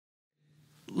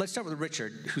let's start with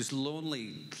Richard, who's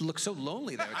lonely, looks so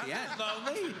lonely there at the end. I'm not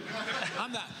lonely.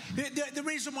 I'm not. The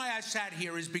reason why I sat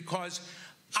here is because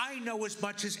I know as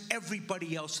much as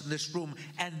everybody else in this room,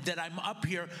 and that I'm up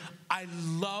here. I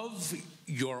love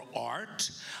your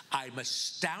art. I'm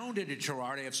astounded at your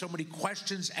art. I have so many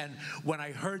questions, and when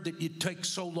I heard that you take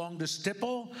so long to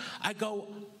stipple, I go,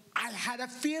 I had a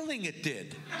feeling it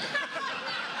did.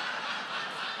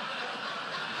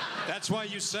 That's why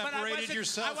you separated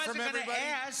yourself from everybody? I wasn't going to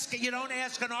ask. You don't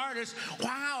ask an artist,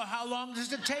 wow, how long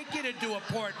does it take you to do a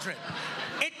portrait?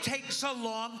 It takes a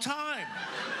long time.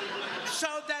 So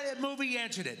that movie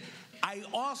answered it. I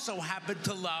also happen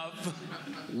to love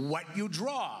what you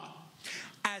draw,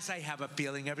 as I have a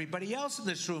feeling everybody else in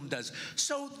this room does.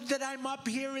 So that I'm up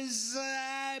here is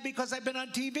because I've been on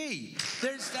TV.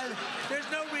 There's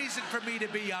no reason for me to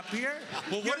be up here.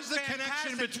 Well, what is the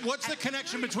connection? What's the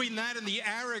connection between that and the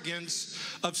arrogance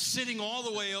of sitting all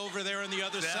the way over there on the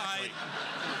other side?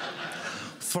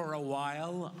 For a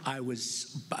while, I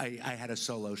had a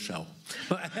solo show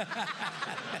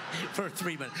for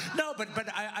 3 minutes. No, but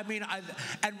I mean,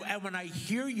 and when I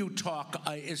hear you talk,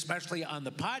 especially on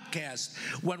the podcast,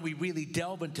 when we really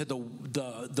delve into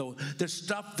the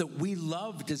stuff that we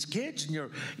loved as kids,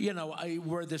 and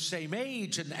we're the same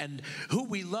age, and who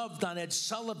we loved on Ed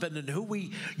Sullivan, and who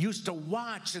we used to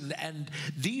watch, and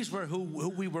these were who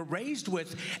we were raised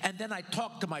with, and then I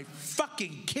talk to my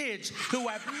fucking kids who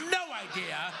have no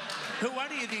idea who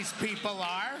any of these people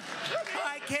are.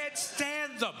 I can't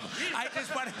stand them. I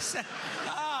just want to say,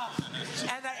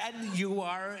 and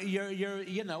you're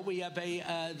we have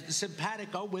a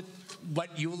simpatico with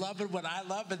what you love and what I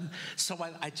love, and so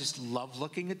I just love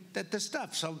looking at this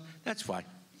stuff. So that's why.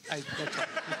 That's why.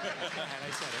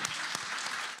 I said it.